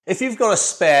If you've got a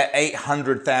spare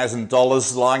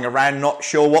 $800,000 lying around, not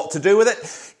sure what to do with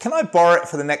it, can I borrow it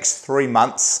for the next 3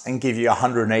 months and give you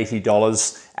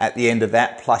 $180 at the end of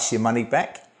that plus your money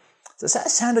back? Does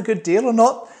that sound a good deal or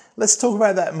not? Let's talk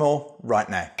about that more right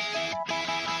now.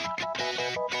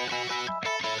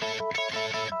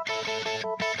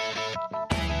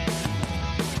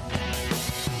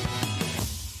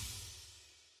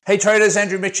 Hey traders,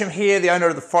 Andrew Mitchum here, the owner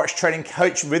of the Forex Trading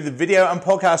Coach, with the video and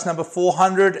podcast number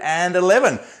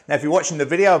 411. Now, if you're watching the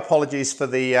video, apologies for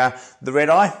the red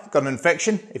eye, got an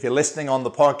infection. If you're listening on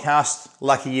the podcast,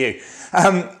 lucky you.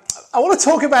 I want to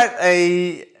talk about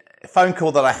a phone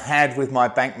call that I had with my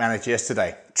bank manager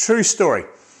yesterday. True story.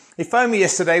 He phoned me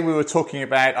yesterday. We were talking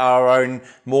about our own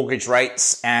mortgage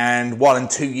rates, and 1 and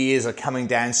 2 years are coming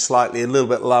down slightly, a little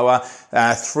bit lower.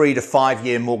 3 to 5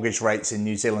 year mortgage rates in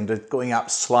New Zealand are going up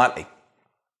slightly.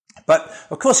 But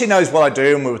of course he knows what I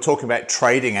do, and we were talking about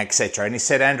trading, etc. And he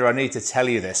said, Andrew, I need to tell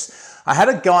you this. I had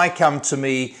a guy come to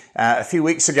me a few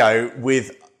weeks ago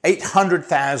with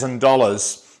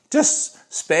 $800,000,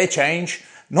 just spare change,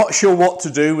 not sure what to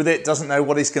do with it, doesn't know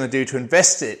what he's going to do to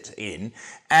invest it in.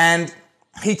 And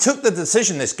he took the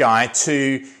decision, this guy,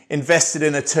 to invest it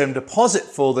in a term deposit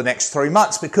for the next 3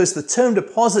 months, because the term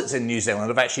deposits in New Zealand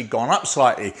have actually gone up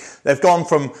slightly. They've gone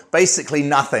from basically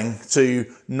nothing to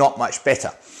not much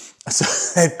better. So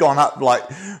they've gone up like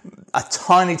a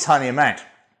tiny, tiny amount.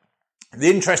 The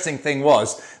interesting thing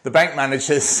was, the bank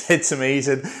manager said to me, he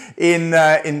said, in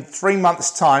 3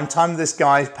 months' time this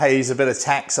guy pays a bit of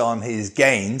tax on his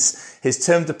gains, his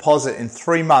term deposit in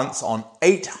 3 months on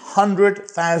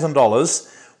 $800,000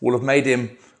 will have made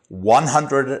him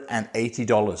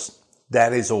 $180.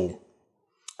 That is all.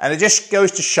 And it just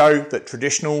goes to show that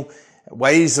traditional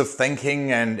ways of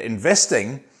thinking and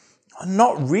investing are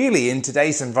not really, in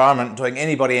today's environment, doing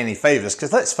anybody any favors.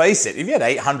 Because let's face it, if you had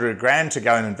 800 grand to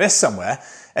go and invest somewhere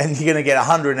and you're going to get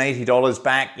 $180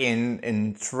 back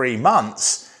in 3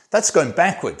 months, that's going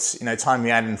backwards, time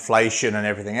you add inflation and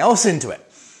everything else into it.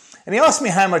 And he asked me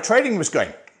how my trading was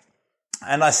going.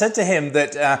 And I said to him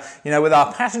that, with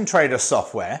our Pattern Trader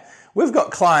software, we've got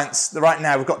clients right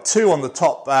now, we've got 2 on the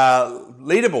top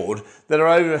leaderboard that are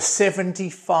over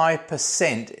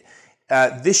 75%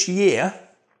 this year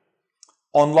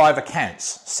on live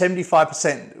accounts,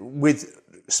 75% with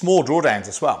small drawdowns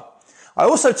as well. I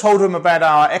also told him about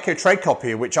our Echo Trade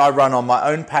Copier, which I run on my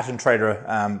own Pattern Trader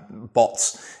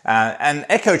bots. And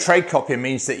Echo Trade Copier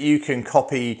means that you can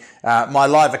copy my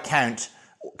live account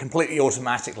completely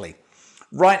automatically.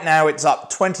 Right now it's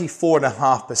up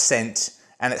 24.5%,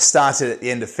 and it started at the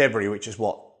end of February, which is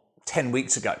 10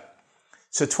 weeks ago.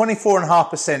 So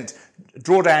 24.5%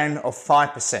 drawdown of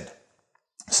 5%.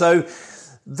 So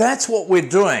that's what we're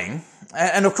doing.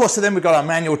 And of course, then we've got our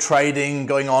manual trading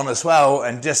going on as well.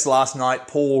 And just last night,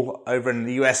 Paul over in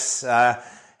the US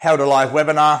held a live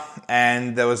webinar,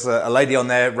 and there was a lady on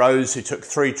there, Rose, who took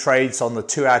 3 trades on the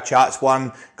 2-hour charts.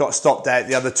 1 got stopped out,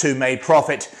 the other 2 made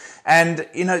profit. And,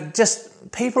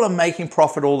 just people are making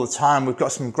profit all the time. We've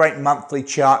got some great monthly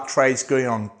chart trades going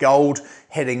on gold,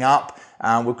 heading up.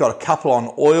 We've got a couple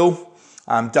on oil.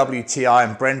 WTI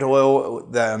and Brent oil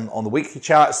on the weekly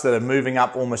charts that are moving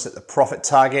up almost at the profit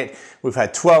target. We've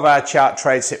had 12-hour chart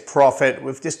trades hit profit.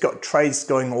 We've just got trades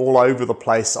going all over the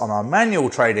place on our manual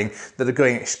trading that are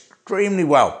going extremely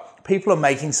well. People are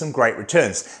making some great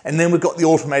returns. And then we've got the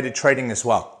automated trading as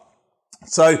well.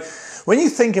 So when you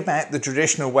think about the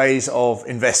traditional ways of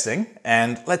investing,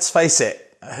 and let's face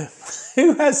it,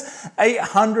 who has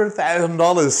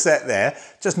 $800,000 set there,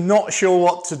 just not sure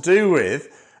what to do with,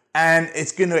 and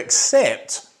it's going to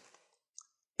accept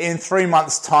in 3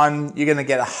 months' time, you're going to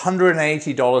get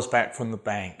 $180 back from the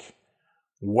bank.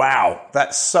 Wow,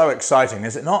 that's so exciting,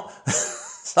 is it not?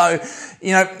 So,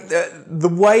 the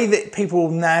way that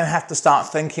people now have to start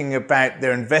thinking about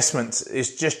their investments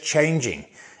is just changing.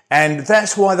 And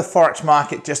that's why the Forex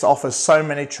market just offers so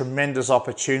many tremendous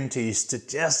opportunities to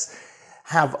just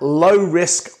have low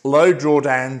risk, low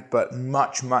drawdown, but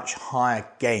much, much higher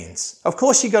gains. Of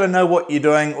course, you've got to know what you're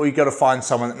doing, or you've got to find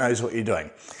someone that knows what you're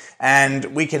doing. And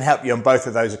we can help you on both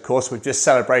of those, of course. We've just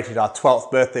celebrated our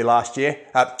 12th birthday our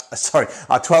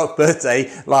 12th birthday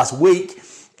last week.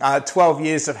 12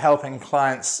 years of helping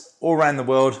clients all around the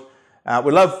world.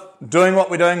 We love doing what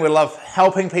we're doing. We love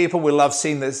helping people. We love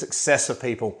seeing the success of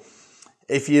people.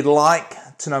 If you'd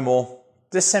like to know more,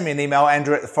 just send me an email,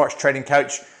 Andrew at the Forex Trading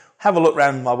Coach. Have a look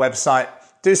around my website,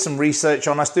 do some research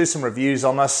on us, do some reviews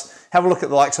on us. Have a look at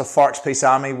the likes of Forex Peace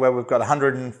Army, where we've got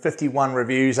 151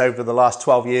 reviews over the last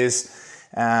 12 years.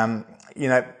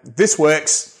 This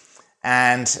works.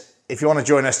 And if you want to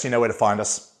join us, you know where to find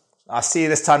us. I'll see you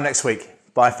this time next week.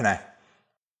 Bye for now.